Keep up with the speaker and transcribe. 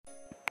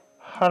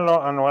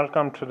Hello and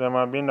welcome to the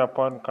Mabinda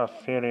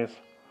podcast series,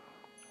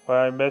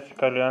 where I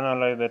basically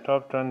analyze the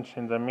top trends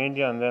in the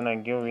media and then I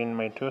give in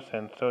my 2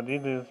 cents. So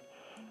this is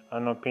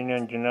an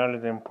opinion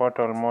journalism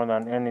portal more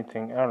than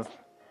anything else.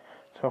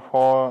 So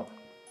for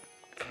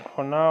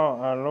now,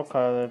 I look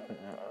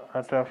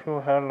at a few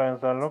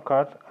headlines. I look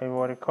at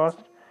Ivory Coast,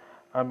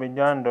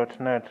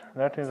 Abidjan.net.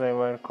 That is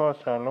Ivory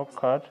Coast. I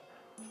look at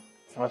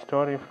a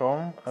story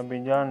from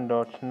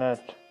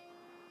Abidjan.net.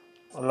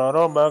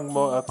 Laurent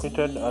Gbagbo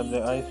acquitted at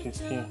the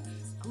ICC.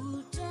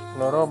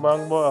 Laurent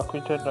Gbagbo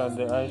acquitted at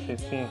the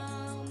ICC.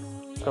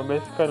 So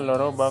basically,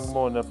 Laurent Gbagbo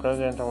was the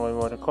president of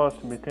Ivory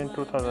Coast between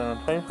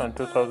 2005 and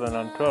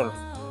 2012.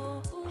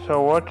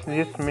 So what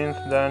this means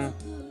then,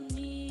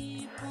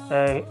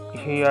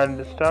 he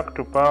had stuck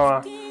to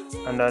power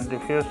and had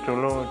refused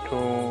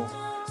to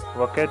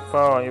vacate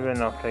power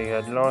even after he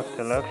had lost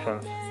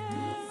elections.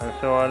 And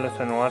so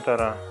Alassane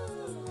Ouattara,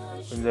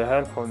 with the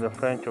help of the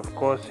French, of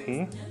course,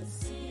 he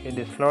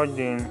dislodged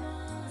him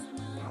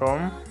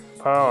from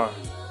power,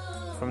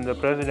 from the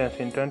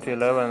presidency in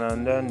 2011,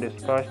 and then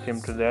dispatched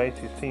him to the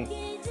ICC.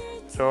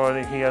 So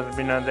he has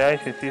been at the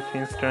ICC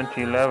since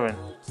 2011,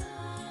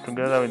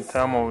 together with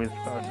some of his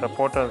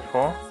supporters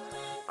for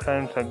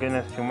crimes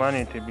against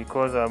humanity,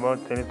 because about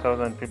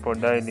 30,000 people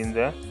died in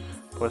the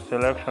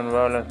post-election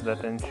violence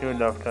that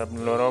ensued after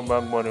Laurent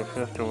Gbagbo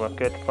refused to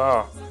vacate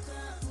power.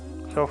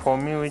 So for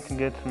me, which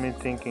gets me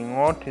thinking,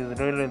 what is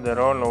really the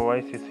role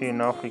of ICC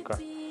in Africa?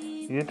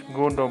 Is it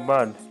good or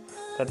bad?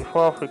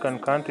 34 African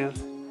countries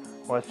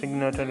were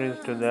signatories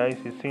to the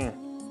ICC,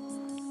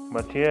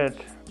 but yet,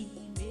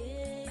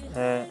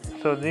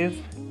 so this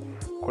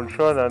could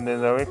show that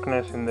there's a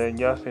weakness in the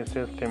justice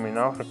system in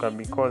Africa,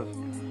 because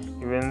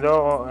even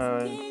though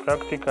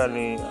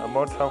practically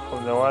about half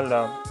of the world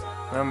are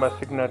member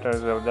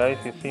signatories of the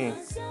ICC,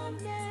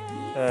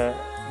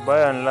 by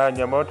and large,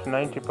 about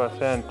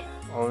 90%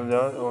 of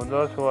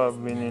those who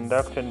have been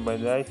inducted by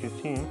the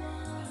ICC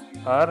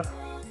are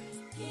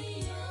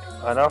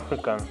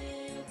Africans.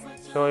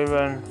 So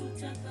even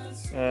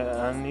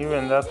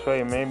that's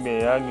why maybe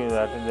I argue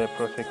that the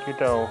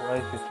prosecutor of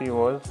ICC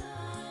was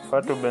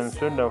Fatou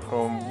Bensouda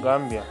from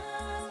Gambia.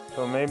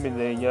 So maybe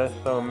they just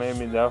saw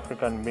maybe the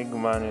African big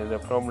man is the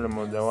problem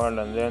of the world,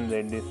 and then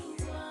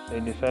they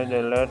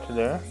decided let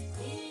the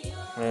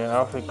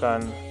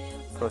African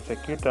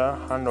prosecutor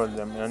handle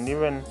them. And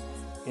even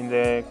in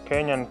the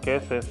Kenyan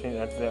cases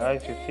at the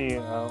ICC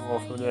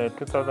of the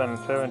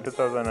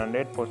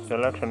 2007-2008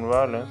 post-election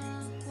violence,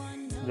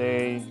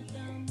 the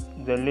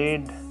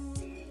lead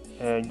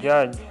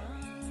judge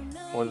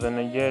was a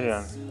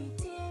Nigerian.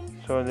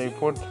 So they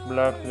put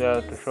blacks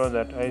there to show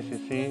that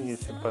ICC is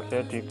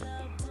sympathetic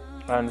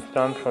and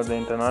stands for the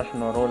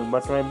international rule.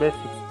 But my basic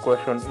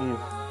question is,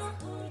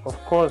 of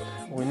course,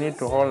 we need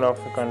to hold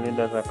African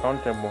leaders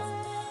accountable.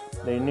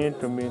 They need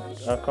to be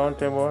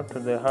accountable to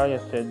the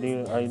highest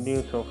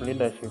ideals of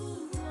leadership.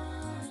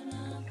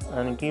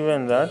 And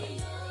given that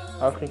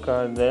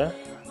Africa has the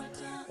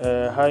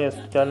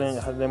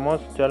has the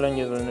most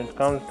challenges when it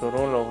comes to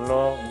rule of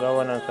law,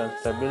 governance, and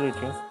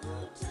stability,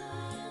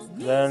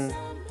 then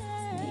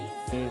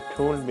it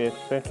will be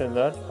expected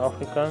that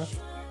Africans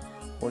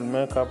will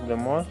make up the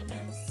most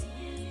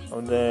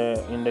of the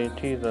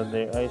indictees at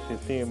the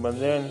ICC. But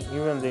then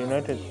even the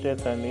United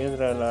States and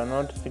Israel are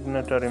not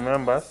signatory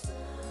members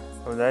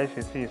of the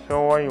ICC.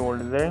 So why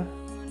would they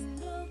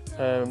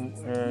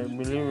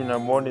believe in a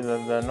body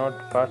that they are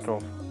not part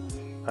of?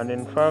 And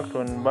in fact,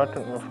 when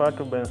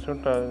Fatou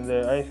Bensouda,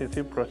 the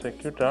ICC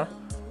prosecutor,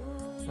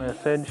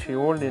 said she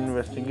would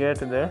investigate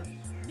the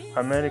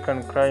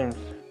American crimes,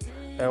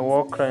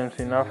 war crimes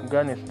in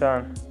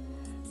Afghanistan,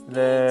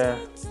 the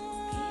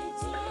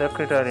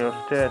Secretary of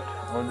State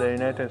of the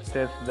United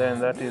States then,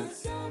 that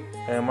is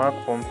Mark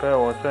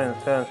Pompeo, was so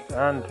incensed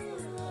and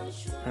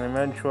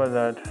made sure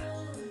that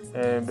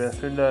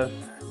Bensouda's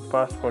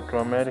passport to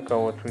America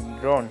was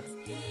withdrawn.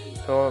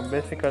 So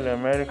basically,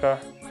 America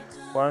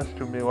wants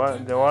to be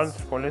the world's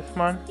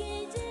policeman,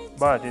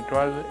 but it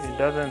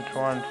doesn't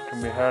want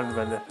to be held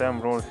by the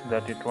same rules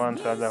that it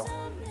wants other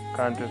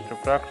countries to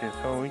practice.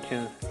 So which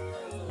is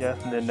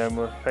just the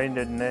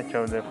double-sided nature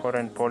of the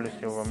foreign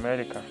policy of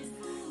America.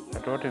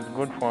 That what is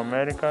good for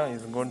America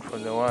is good for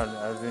the world.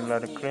 As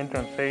Hillary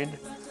Clinton said,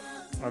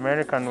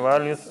 American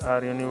values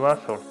are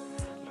universal.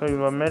 So if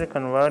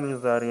American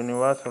values are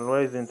universal,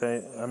 why isn't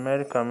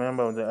America a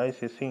member of the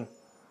ICC?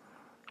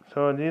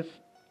 So this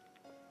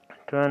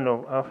trend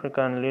of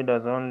African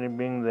leaders only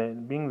being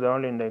the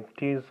only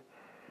indictees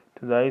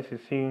to the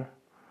ICC,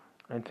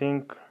 I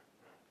think,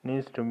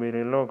 needs to be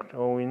relooked,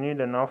 or we need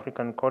an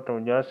African Court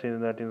of Justice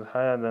that is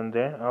higher than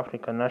the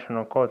African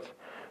national courts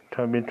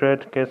to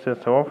arbitrate cases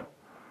of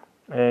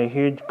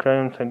huge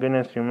crimes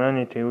against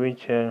humanity,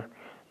 which the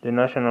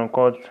national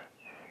courts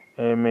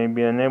may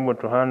be unable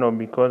to handle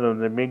because of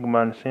the big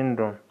man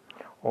syndrome,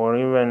 or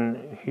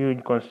even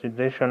huge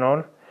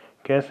constitutional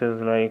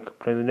cases like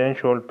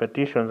presidential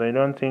petitions. I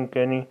don't think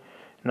any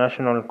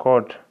national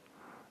court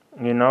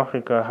in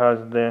Africa has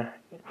the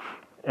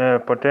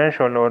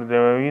potential or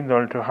the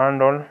will to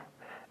handle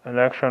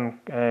election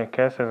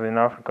cases in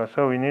Africa.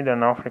 So we need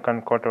an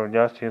African Court of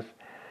Justice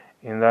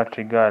in that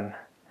regard.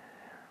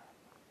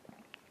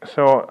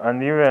 So,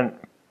 and even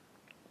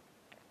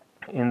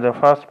in the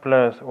first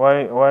place,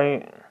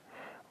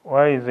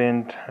 why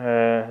isn't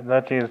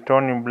that is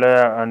Tony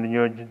Blair and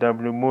George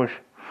W. Bush,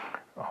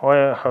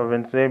 why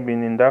haven't they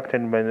been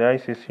indicted by the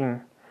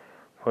ICC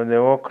for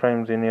the war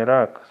crimes in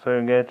Iraq? So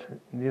you get,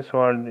 this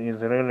world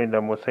is really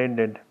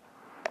double-sided.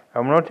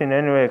 I'm not in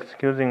any way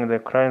excusing the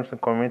crimes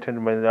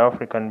committed by the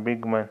African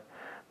big man,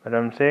 but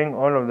I'm saying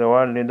all of the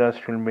world leaders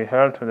should be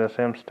held to the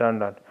same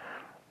standard.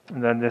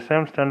 That the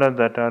same standards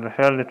that are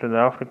held to the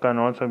African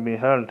also be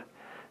held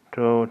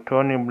to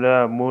Tony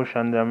Blair, Bush,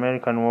 and the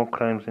American war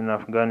crimes in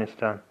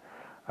Afghanistan.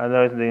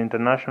 Otherwise, the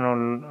international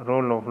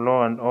rule of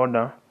law and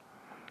order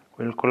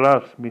will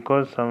collapse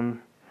because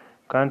some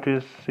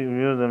countries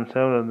view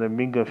themselves as the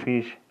bigger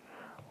fish,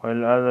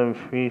 while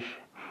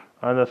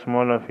other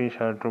smaller fish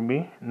are to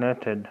be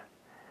netted.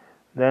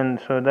 Then,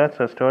 so that's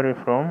a story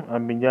from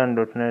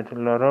Abidjan.net.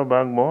 Laurent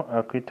Gbagbo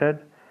acquitted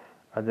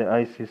at the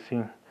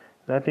ICC.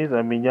 That is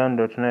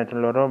Abidjan.net.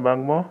 Laurent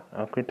Gbagbo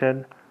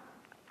acquitted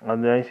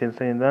at the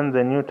ICC. Then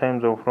the New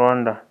Times of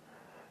Rwanda.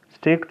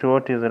 Stick to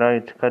what is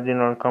right.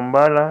 Cardinal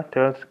Kambala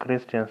tells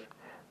Christians.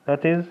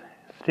 That is,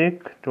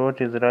 stick to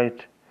what is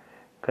right.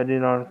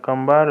 Cardinal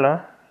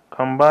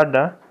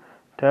Kambada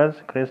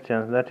tells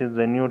Christians. That is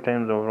the New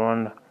Times of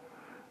Rwanda.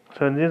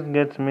 So this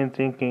gets me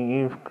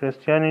thinking, if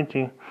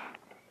Christianity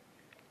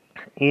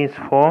is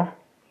for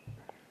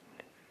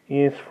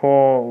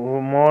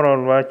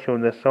moral virtue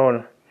of the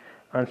soul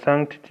and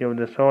sanctity of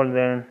the soul,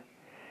 then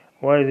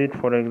why is it,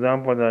 for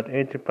example, that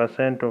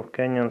 80% of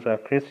Kenyans are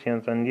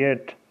Christians, and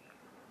yet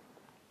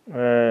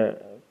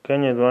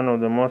Kenya is one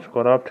of the most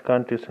corrupt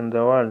countries in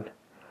the world?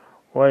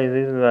 Why is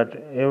it that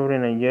every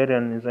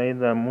Nigerian is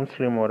either a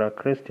Muslim or a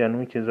Christian,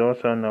 which is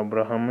also an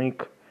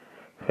Abrahamic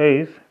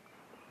faith?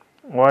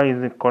 Why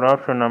is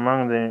corruption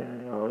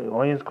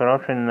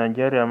in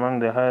Nigeria among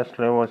the highest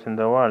levels in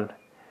the world?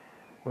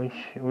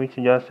 Which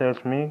just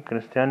tells me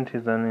Christianity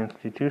is an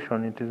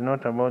institution. It is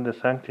not about the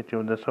sanctity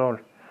of the soul,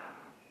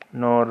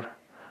 nor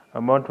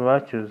about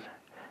virtues.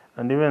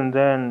 And even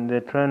then,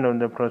 the trend of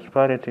the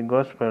prosperity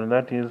gospel,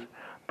 that is,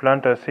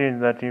 plant a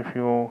seed that if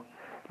you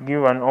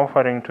give an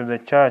offering to the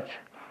church,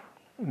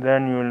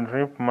 then you will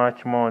reap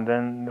much more.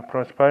 Then the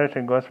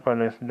prosperity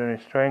gospel is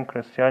destroying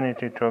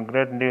Christianity to a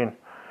great deal.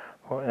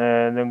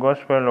 The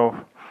gospel of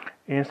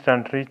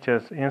instant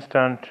riches,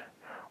 instant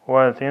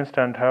wealth,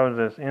 instant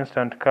houses,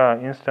 instant car,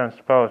 instant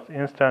spouse,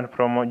 instant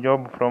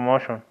job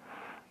promotion.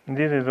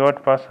 This is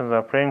what pastors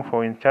are praying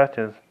for in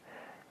churches,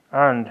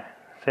 and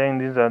saying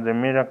these are the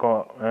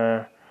miracle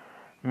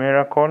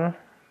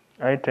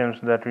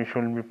items that we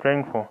should be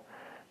praying for.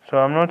 So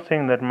I'm not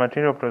saying that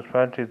material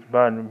prosperity is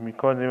bad,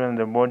 because even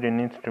the body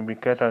needs to be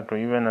catered to,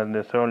 even as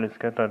the soul is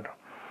catered to.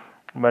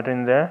 But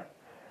in the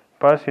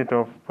pursuit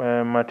of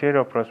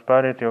material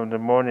prosperity of the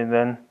body,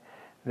 then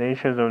the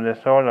issues of the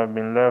soul have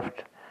been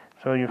left.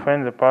 So you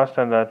find the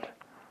pastor that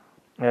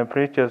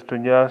preaches to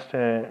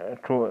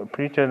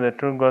preach the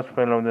true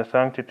gospel of the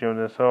sanctity of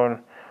the soul,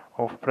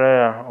 of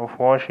prayer, of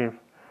worship,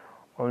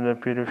 of the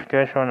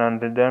purification and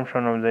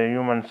redemption of the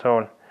human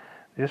soul.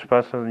 These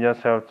pastors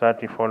just have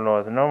 30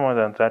 followers, no more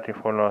than 30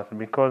 followers,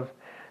 because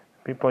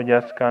people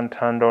just can't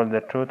handle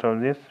the truth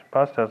of these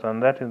pastors,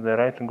 and that is the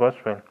right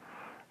gospel.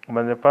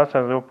 But the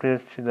pastors who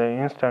preach the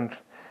instant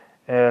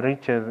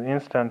riches,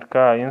 instant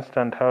car,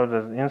 instant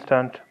houses,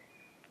 instant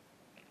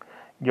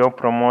job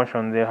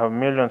promotion, they have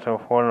millions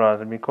of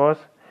followers because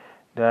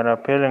they are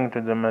appealing to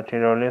the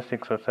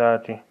materialistic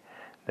society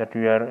that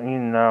we are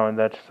in now,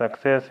 that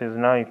success is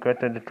now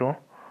equated to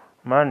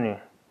money.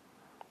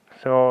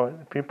 So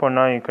people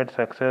now equate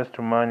success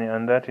to money,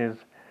 and that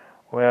is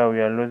where we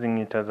are losing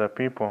it as a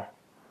people.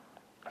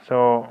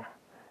 So,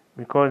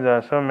 because there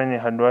are so many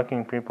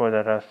hardworking people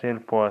that are still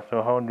poor,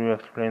 so how do you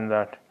explain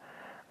that?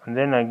 And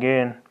then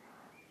again,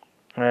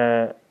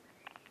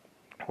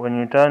 when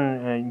you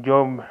turn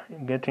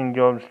getting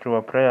jobs to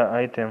a prayer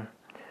item,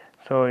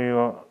 so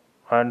you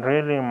are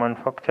really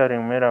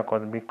manufacturing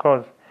miracles,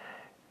 because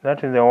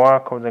that is the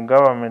work of the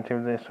government.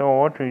 So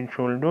what we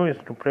should do is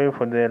to pray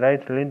for the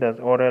right leaders,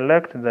 or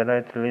elect the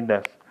right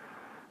leaders,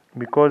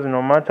 because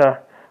no matter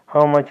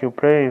how much you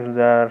pray, if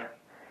there are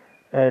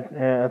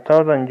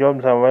 1,000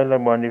 jobs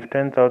available, and if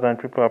 10,000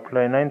 people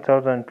apply,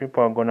 9,000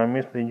 people are going to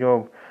miss the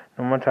job,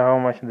 no matter how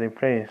much they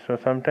pray. So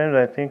sometimes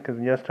I think it's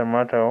just a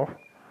matter of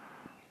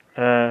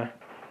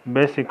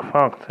basic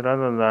facts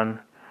rather than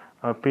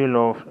appeal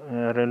of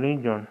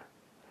religion.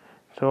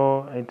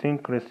 So I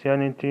think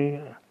Christians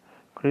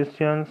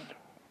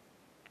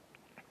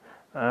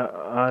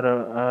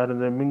are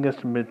the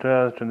biggest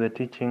betrayers to the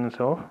teachings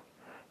of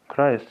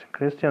Christ.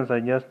 Christians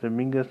are just the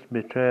biggest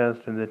betrayers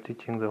to the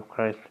teachings of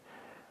Christ.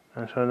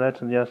 And so that's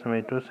just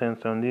my 2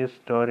 cents on this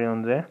story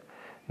on the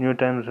New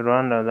Times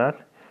Rwanda, that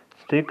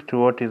stick to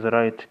what is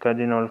right.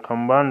 Cardinal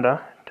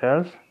Kambanda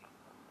tells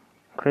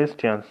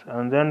Christians.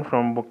 And then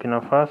from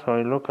Burkina Faso,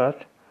 I look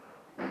at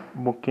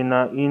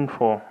Burkina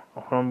Info.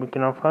 From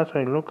Burkina Faso,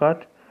 I look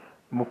at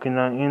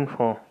Burkina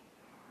Info.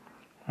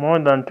 More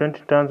than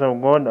 20 tons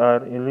of gold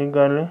are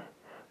illegally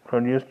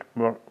produced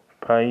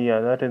per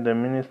year. That is the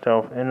Minister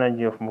of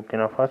Energy of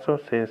Burkina Faso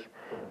says.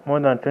 More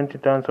than 20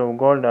 tons of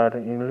gold are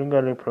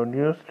illegally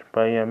produced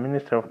per year.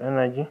 Minister of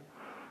Energy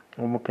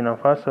of Burkina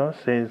Faso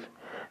says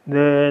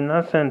the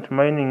nascent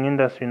mining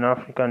industry in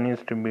Africa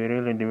needs to be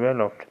really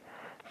developed.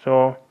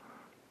 So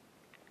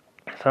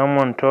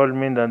someone told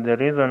me that the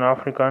reason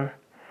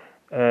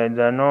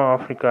there are no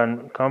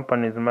African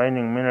companies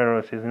mining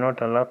minerals is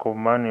not a lack of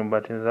money,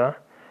 but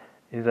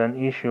is an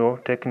issue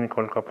of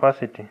technical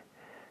capacity.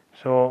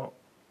 So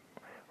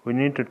we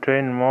need to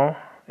train more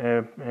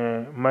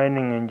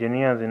mining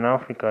engineers in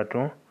Africa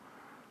too.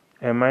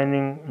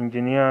 Mining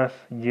engineers,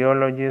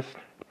 geologists,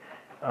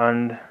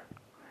 and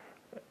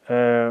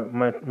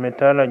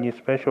metallurgy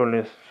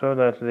specialists, so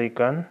that they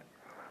can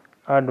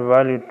add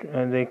value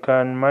and they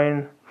can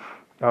mine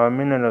our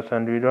minerals,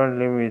 and we don't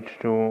leave it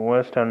to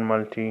Western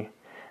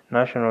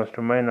multinationals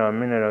to mine our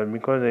minerals,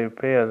 because they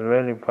pay us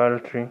very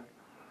paltry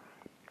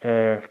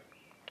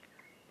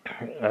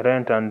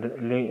rent and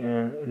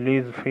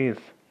lease fees.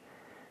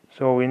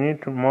 So we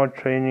need more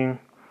training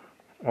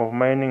of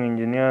mining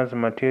engineers,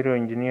 material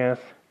engineers,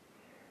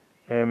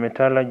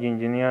 metallurgy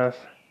engineers,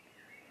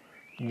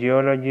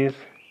 geologists.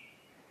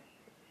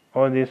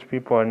 All these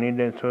people are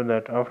needed so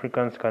that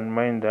Africans can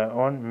mine their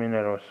own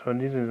minerals. So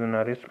this is in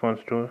a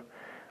response to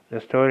the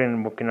story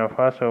in Burkina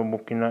Faso,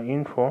 Burkina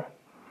Info,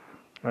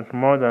 that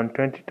more than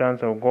 20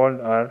 tons of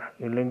gold are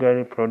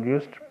illegally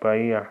produced per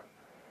year.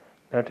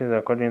 That is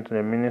according to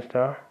the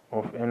Minister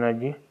of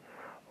Energy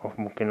of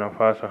Burkina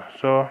Faso.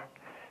 So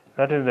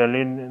that is the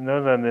lead.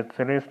 Those are the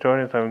three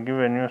stories I've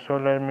given you. So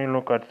let me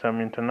look at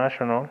some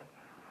international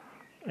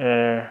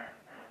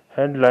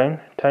headline,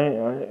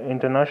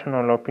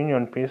 international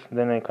opinion piece,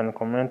 then I can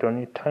comment on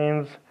it.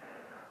 Times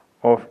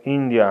of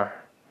India.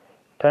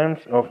 Times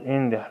of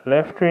India.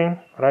 Left wing,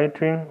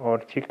 right wing, or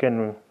chicken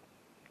wing?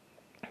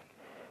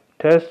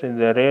 Test is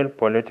the real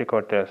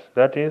political test.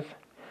 That is,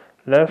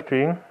 left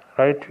wing,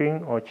 right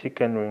wing, or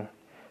chicken wing?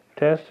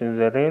 Test is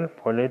the real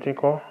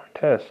political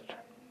test.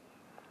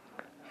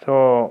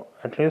 So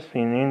at least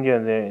in India,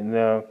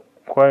 they're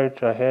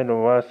quite ahead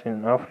of us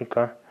in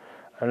Africa.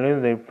 At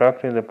least they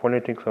practice the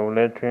politics of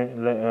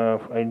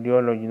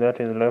ideology, that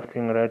is left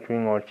wing, right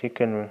wing, or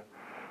chicken wing.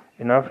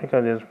 In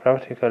Africa, there's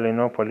practically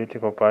no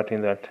political party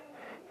that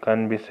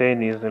can be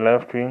said is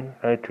left wing,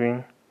 right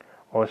wing,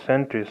 or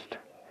centrist.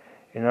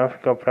 In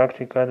Africa,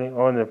 practically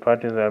all the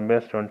parties are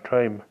based on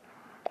tribe.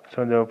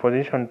 So the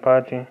opposition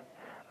party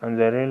and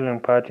the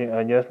ruling party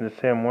are just the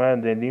same. Where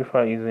they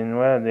differ is in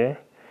where they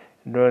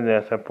draw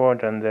their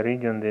support and the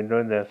region they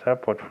draw their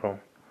support from.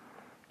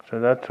 So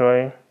that's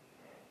why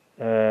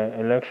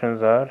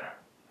elections are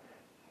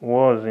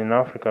wars in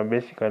Africa,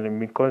 basically,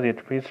 because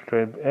it pits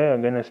tribe A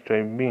against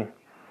tribe B.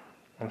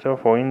 And so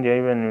for India,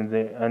 even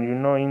and you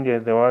know India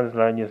is the world's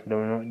largest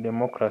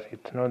democracy,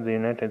 it's not the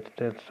United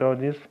States. So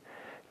this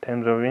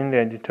Times of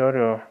India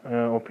editorial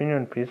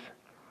opinion piece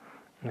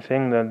is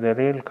saying that the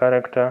real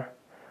character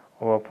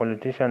of a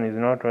politician is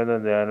not whether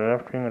they are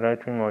left wing,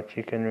 right wing, or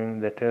chicken wing.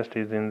 The test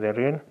is in the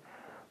real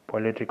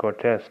political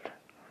test.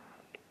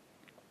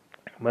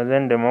 But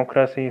then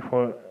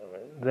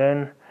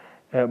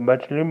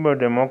but liberal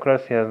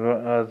democracy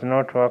has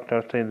not worked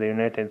outside the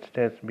United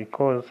States,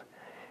 because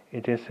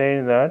it is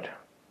said that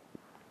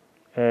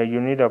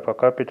you need a per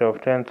capita of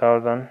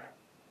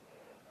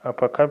a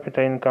per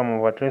capita income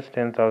of at least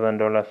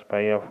 $10,000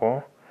 per year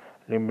for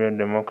liberal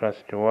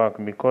democracy to work,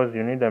 because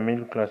you need a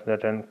middle class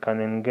that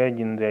can engage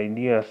in the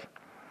ideas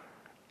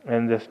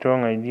and the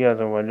strong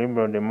ideas of a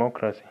liberal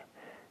democracy.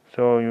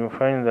 So you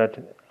find that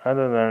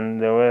other than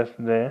the West,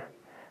 the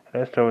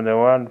rest of the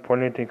world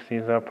politics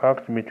is a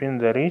pact between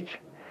the rich,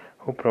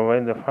 who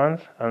provide the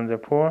funds, and the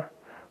poor,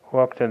 who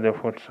act as the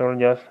foot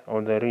soldiers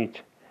of the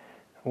rich,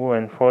 who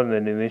enforce the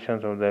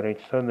decisions of the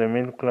rich. So the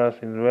middle class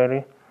is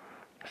very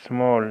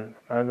small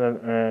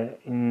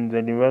in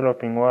the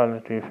developing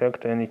world to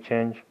effect any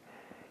change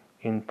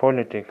in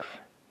politics.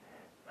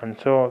 And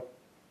so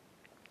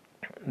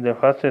the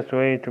fastest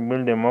way to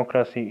build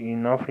democracy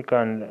in Africa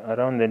and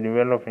around the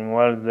developing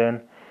world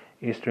then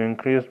is to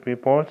increase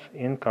people's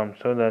income,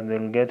 so that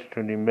they'll get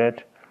to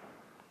debate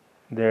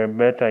their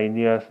better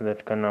ideas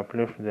that can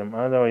uplift them.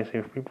 Otherwise,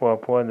 if people are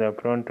poor, they're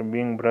prone to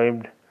being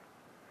bribed,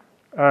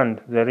 and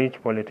the rich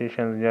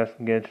politicians just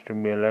get to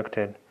be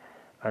elected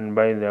and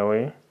buy their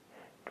way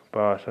to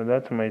power. So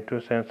that's my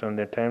 2 cents on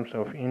the Times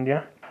of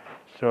India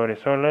story.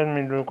 So let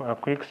me do a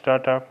quick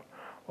startup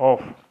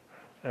of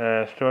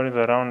stories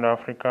around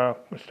Africa,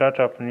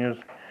 startup news.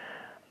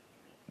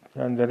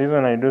 And the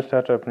reason I do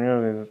startup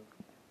news is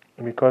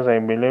because I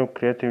believe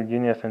creative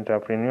genius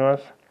entrepreneurs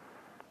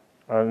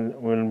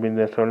will be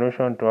the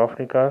solution to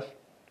Africa's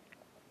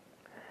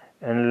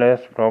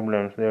endless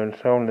problems. They will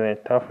solve the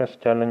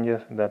toughest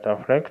challenges that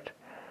afflict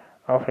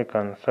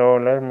Africans. So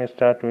let me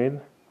start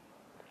with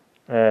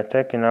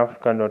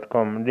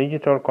techinafrica.com.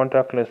 Digital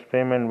contactless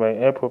payment by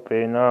Apple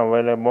Pay now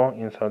available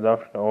in South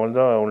Africa.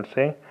 Although I would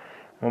say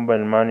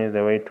mobile money is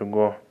the way to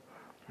go.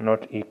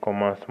 not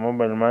e-commerce.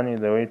 Mobile money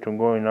is the way to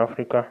go in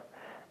Africa.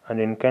 And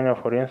in Kenya,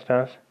 for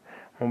instance,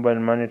 mobile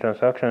money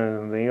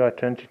transactions in the year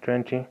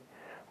 2020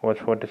 was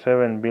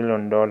 $47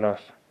 billion.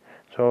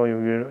 So if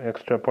you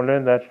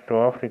extrapolate that to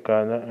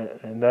Africa,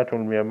 that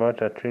will be about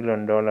 $1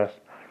 trillion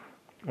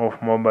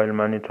of mobile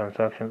money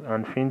transactions.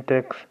 And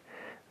fintechs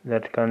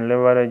that can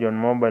leverage on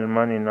mobile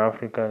money in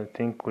Africa, I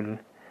think will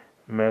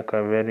make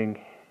a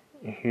very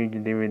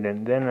huge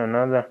dividend. Then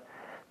another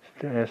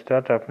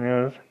startup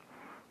news,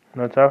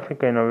 North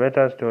Africa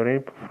innovators to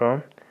reap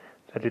from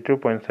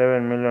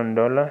 $32.7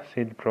 million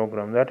seed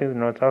program. That is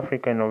North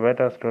Africa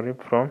innovators to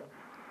reap from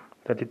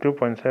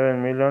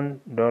 $32.7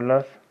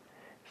 million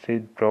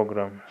seed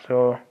program.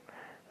 So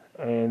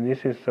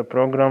this is a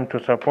program to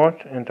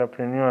support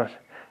entrepreneurs.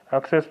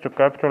 Access to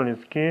capital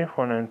is key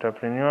for an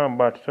entrepreneur,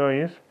 but so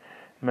is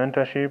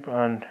mentorship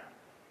and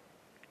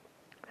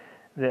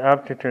the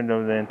aptitude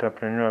of the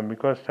entrepreneur,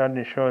 because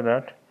studies show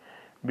that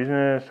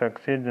business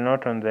succeeds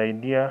not on the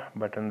idea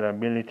but on the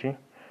ability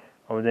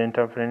of the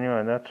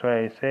entrepreneur. That's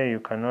why I say you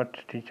cannot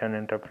teach an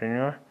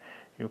entrepreneur.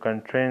 You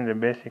can train the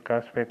basic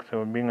aspects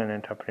of being an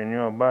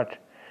entrepreneur, but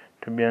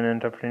to be an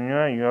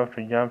entrepreneur you have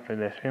to jump to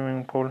the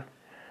swimming pool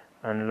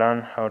and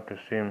learn how to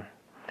swim.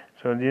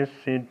 So this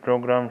seed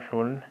program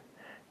should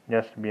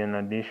just be an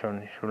addition.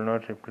 It should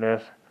not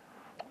replace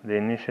the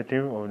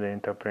initiative of the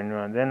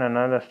entrepreneur. Then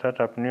another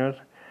startup news,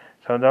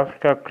 South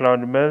Africa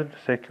cloud-based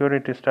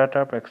security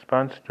startup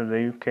expands to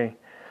the UK.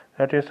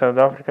 That is, South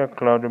Africa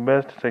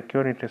cloud-based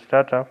security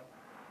startup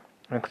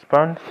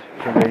expands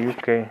to the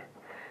UK.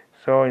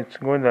 So it's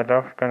good that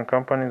African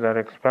companies are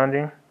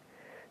expanding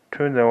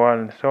to the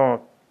world.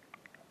 So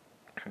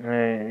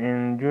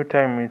in due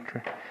time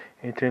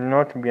it will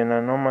not be an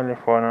anomaly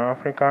for an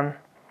African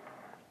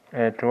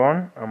to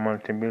own a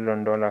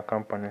multi-billion-dollar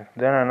company.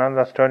 Then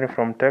another story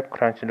from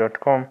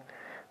TechCrunch.com,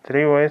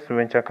 3 ways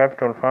venture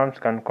capital firms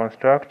can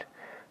construct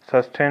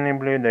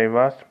sustainably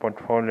diverse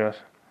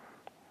portfolios.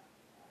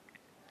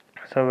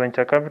 So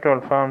venture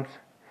capital firms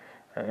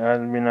has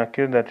been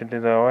accused that it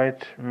is a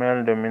white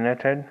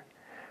male-dominated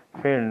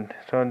field.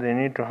 So they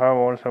need to have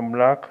also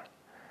black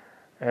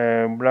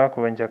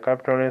venture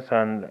capitalists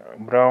and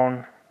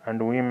brown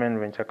and women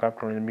venture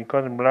capitalists,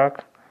 because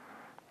black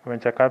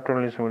venture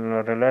capitalists will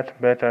relate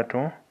better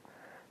to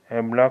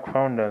black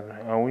founders.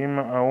 A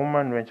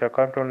woman venture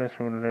capitalist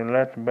will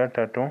relate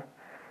better to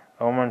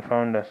a woman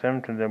founder.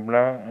 Same to the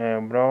black,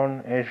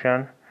 brown,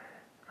 Asian,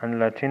 and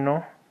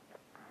Latino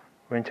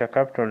venture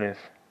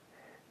capitalists.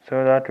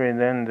 So that way,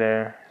 then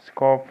the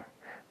scope,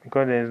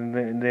 because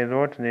there's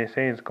what they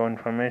say is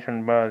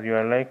confirmation bias. You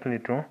are likely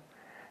to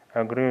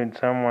agree with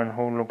someone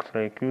who looks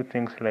like you,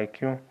 thinks like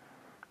you,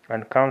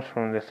 and comes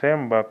from the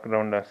same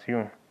background as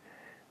you.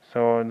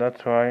 So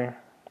that's why.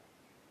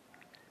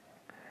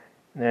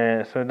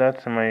 So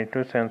that's my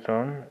 2 cents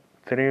on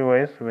 3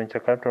 ways venture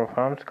capital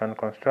firms can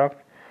construct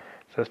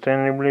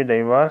sustainably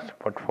diverse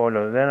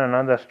portfolios. Then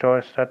another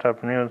story,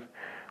 startup news,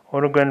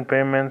 Uruguayan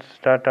payments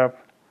startup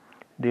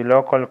the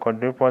local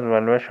quadruples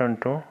valuation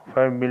to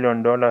 $5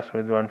 billion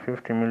with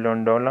 $150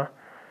 million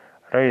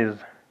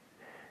raise.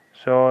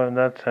 So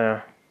that's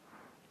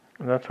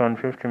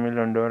 $150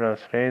 million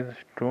raised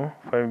to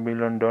 $5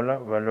 billion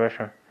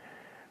valuation.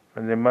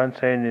 But the bad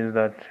side is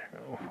that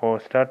for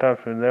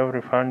startups, with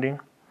every funding,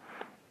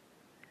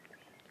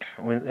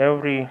 with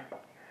every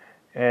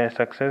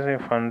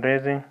successive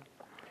fundraising,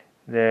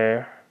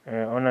 the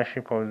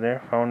ownership of the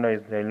founder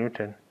is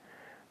diluted.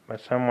 But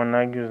someone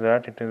argues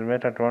that it is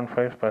better to own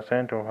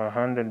 5% of a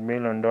 $100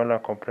 billion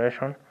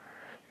corporation,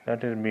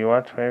 that is, be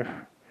worth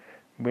 $5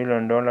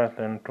 billion,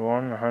 than to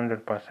own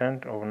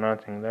 100% of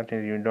nothing. That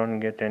is, you don't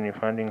get any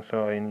funding,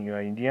 so in your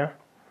idea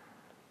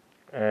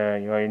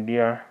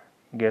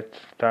gets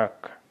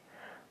stuck.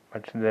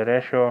 But the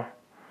ratio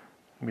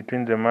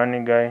between the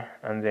money guy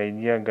and the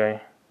idea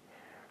guy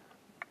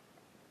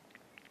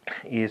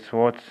is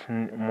what's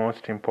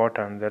most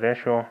important. The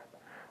ratio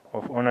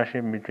of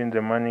ownership between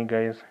the money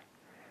guys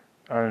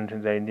and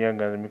the idea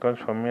guys. Because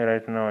for me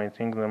right now, I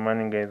think the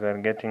money guys are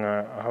getting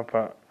an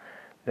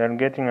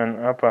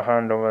upper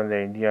hand over the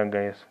idea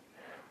guys,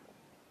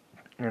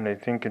 and I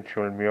think it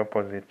should be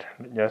opposite.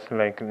 Just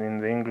like in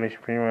the English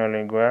Premier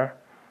League, where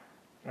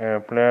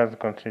players'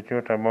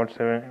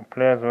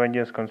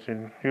 wages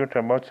constitute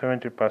about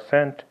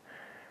 70%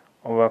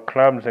 of a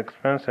club's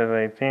expenses.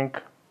 I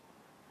think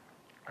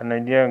an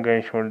idea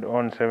guy should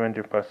own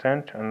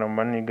 70% and a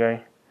money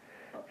guy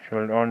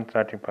should own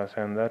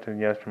 30%. That is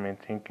just my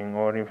thinking.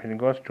 Or if it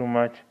goes too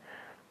much,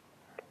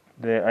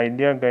 the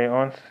idea guy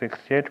owns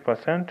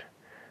 68%,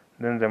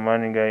 then the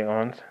money guy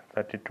owns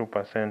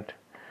 32%.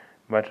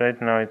 But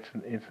right now it's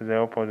the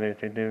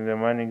opposite. It is the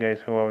money guys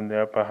who have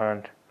the upper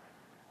hand.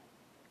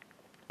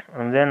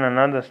 And then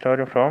another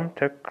story from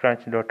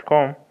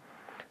TechCrunch.com,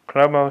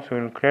 Clubhouse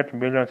will create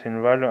billions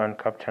in value and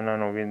capture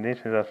none of it. This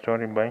is a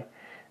story by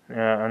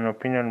an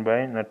opinion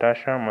by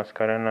Natasha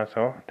Mascarenas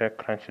of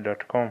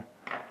TechCrunch.com.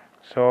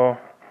 So,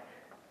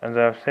 as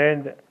I've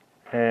said,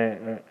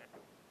 $1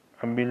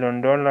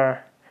 billion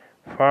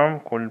firm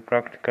could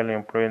practically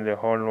employ the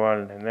whole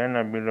world. Then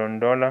a $1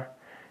 billion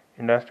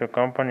industrial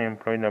company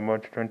employed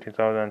about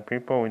 20,000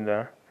 people with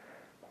a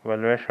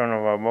valuation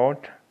of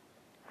about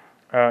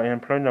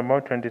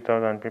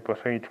 20,000 people,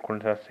 so it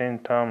could sustain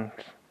terms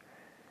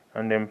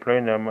and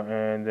employ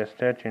the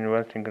state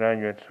university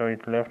graduate, so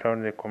it left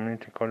out the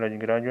community college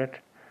graduate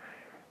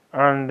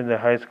and the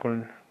high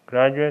school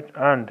graduate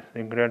and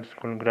the grade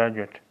school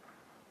graduate.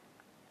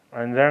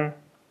 And then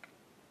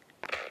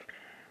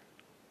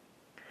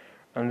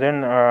a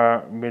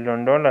 $1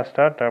 billion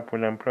startup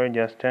will employ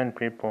just 10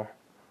 people.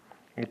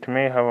 It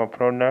may have a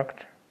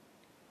product,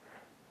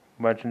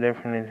 but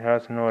definitely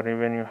has no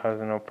revenue, has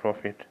no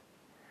profit.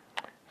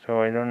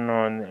 So I don't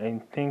know.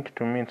 I think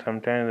to me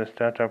sometimes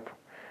the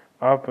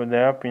the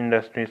app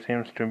industry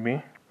seems to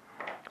be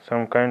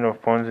some kind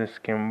of Ponzi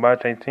scheme.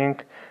 But I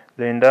think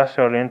the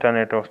industrial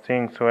Internet of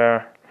Things,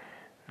 where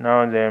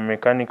now the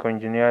mechanical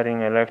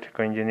engineering,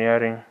 electrical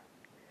engineering,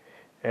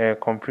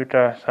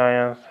 computer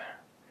science,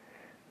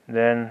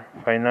 then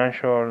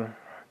financial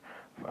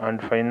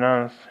and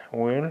finance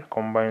will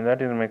combine.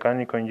 That is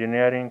mechanical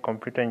engineering,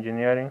 computer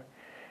engineering,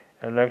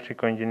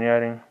 electrical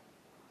engineering,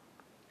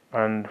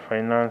 and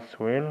finance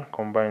will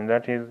combine.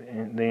 That is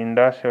the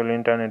industrial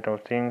Internet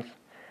of Things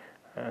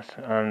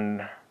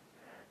and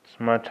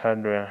smart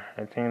hardware.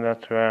 I think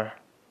that's where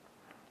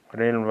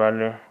real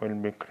value will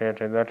be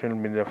created. That will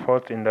be the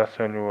fourth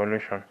industrial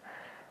revolution,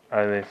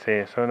 as they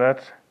say. So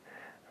that's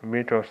a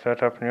bit of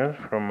startup news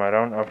from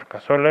around Africa.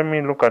 So let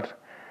me look at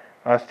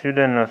a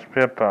student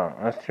newspaper.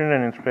 A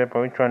student newspaper,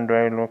 which one do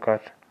I look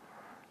at?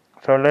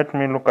 So let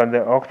me look at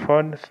the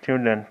Oxford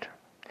Student.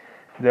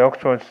 The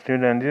Oxford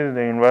Student, this is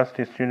the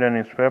university student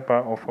newspaper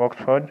of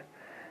Oxford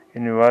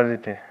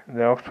University.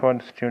 The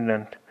Oxford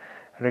Student.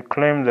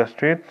 Reclaim the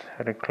streets,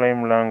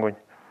 reclaim language.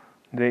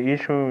 The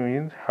issue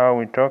is how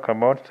we talk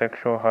about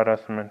sexual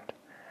harassment.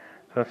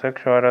 So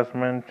sexual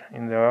harassment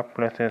in the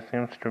workplaces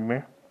seems to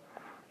be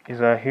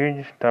is a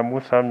huge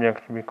taboo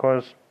subject,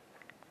 because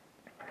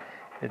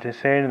it is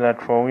said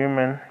that for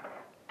women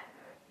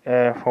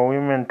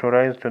to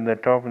rise to the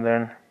top,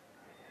 then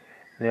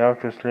they have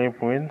to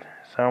sleep with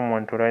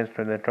someone to rise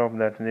to the top,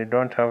 that they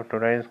don't have to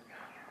rise,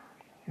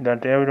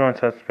 that everyone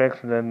suspects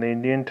that they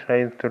didn't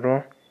rise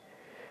through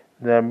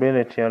the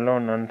ability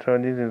alone. And so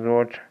this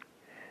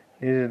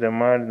is the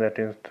mud that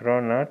is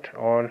thrown at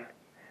all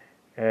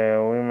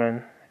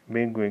women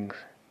bigwigs.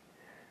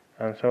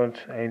 And so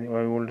I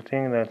would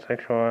think that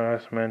sexual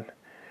harassment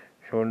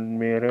should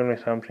be really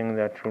something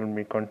that should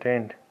be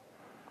contained,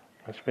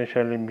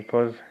 especially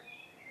because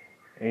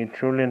it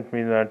shouldn't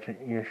be that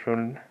you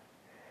should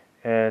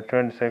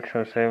trade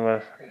sexual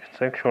favors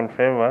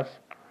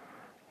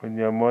with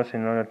your boss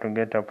in order to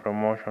get a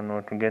promotion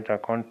or to get a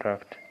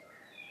contract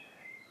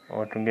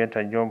or to get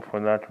a job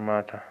for that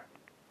matter.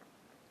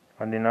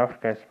 And in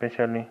Africa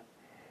especially,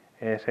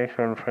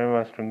 sexual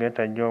favors to get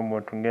a job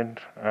or to get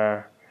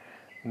a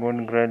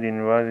good grade in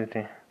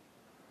university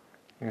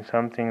is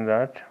something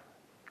that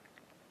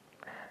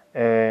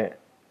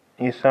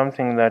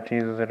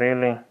is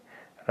really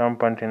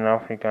rampant in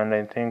Africa, and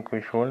I think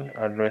we should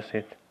address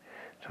it.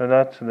 So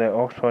that's the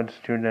Oxford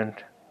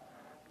Student.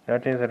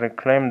 That is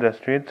reclaim the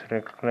streets,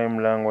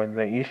 reclaim language.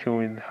 The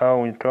issue is how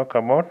we talk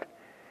about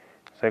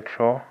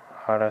sexual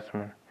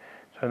harassment.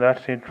 So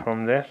that's it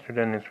from the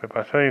student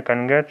newspaper. So you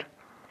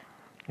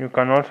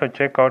can also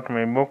check out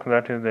my book,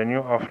 that is The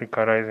New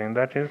Africa Rising.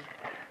 That is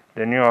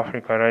The New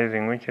Africa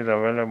Rising, which is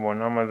available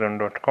on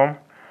Amazon.com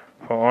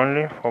for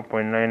only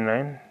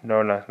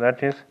 $4.99.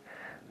 That is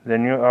The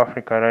New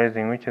Africa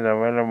Rising, which is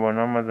available on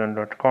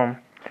Amazon.com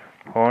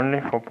for only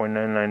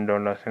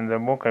 $4.99. In the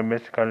book, I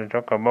basically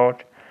talk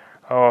about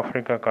how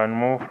Africa can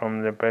move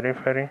from the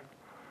periphery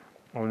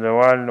of the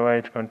world, where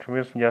it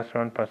contributes just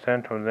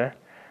 1% of the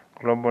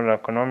global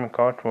economic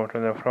output, to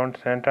the front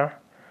center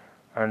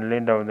and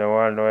leader of the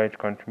world, where it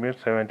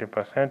contributes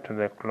 70% to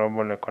the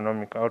global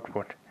economic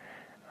output.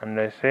 And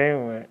I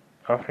say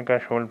Africa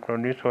should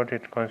produce what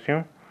it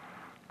consumes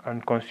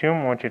and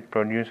consume what it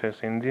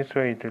produces. In this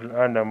way, it will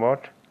add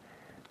about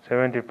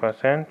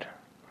 70%.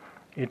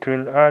 It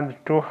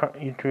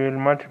will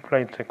multiply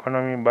its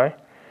economy by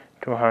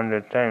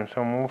 200 times.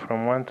 So move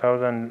from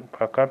 1,000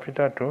 per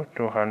capita to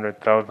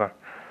 200,000.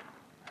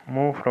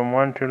 Move from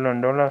 $1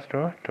 trillion to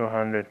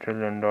 $200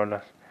 trillion.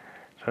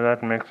 So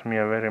that makes me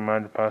a very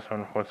mad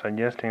person for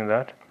suggesting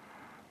that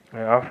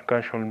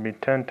Africa should be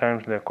 10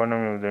 times the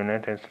economy of the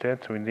United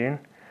States within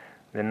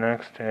the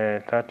next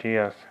 30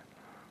 years,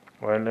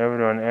 while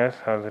everyone else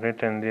has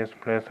written this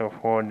place of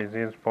war,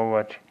 disease,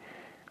 poverty,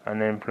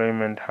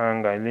 unemployment,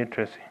 hunger,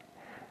 illiteracy,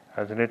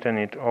 has written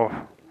it off.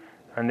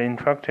 And in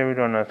fact,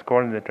 everyone has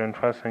called the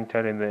 21st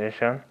century the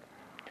Asian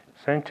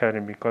century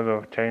because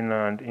of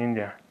China and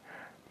India.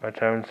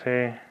 But I will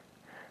say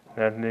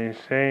that they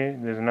say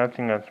there's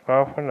nothing as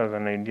powerful as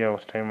an idea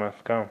whose time has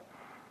come.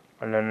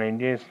 And an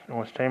idea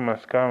whose time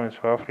has come is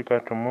for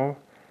Africa to move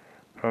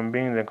from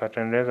being the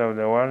curtain raiser of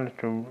the world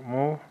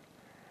to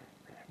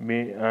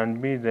be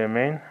the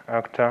main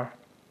actor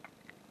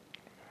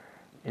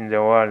in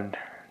the world.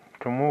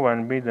 To move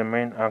and be the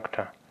main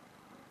actor.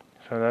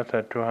 So that's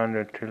a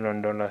 $200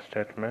 trillion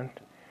statement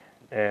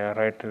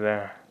right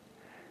there.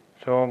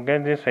 So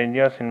get these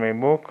ideas in my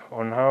book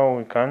on how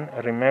we can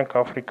remake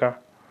Africa.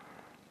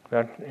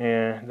 That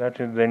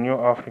is The New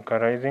Africa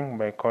Rising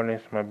by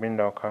Collins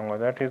Mabinda Okango.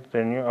 That is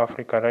The New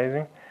Africa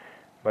Rising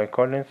by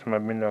Collins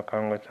Mabinda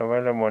Okango. It's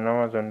available on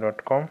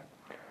Amazon.com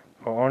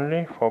for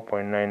only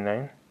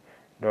 $4.99.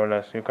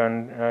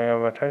 I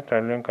have attached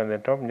a link at the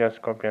top.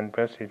 Just copy and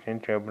paste it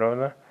into your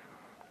browser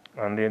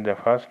and read the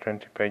first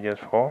 20 pages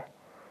for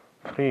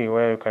free,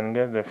 where you can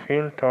get the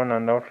feel, tone,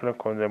 and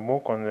outlook of the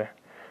book on the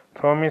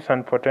promise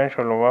and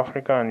potential of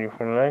Africa. And if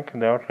you like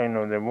the outline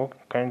of the book,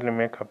 kindly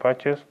make a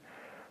purchase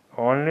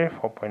for only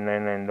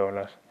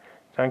 $4.99.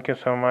 Thank you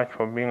so much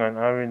for being an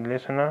avid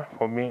listener,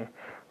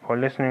 for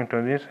listening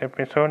to this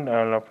episode.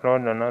 I'll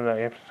upload another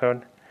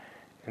episode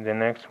in the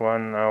next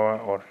 1 hour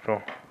or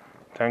so.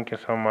 Thank you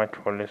so much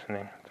for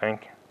listening.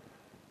 Thank you.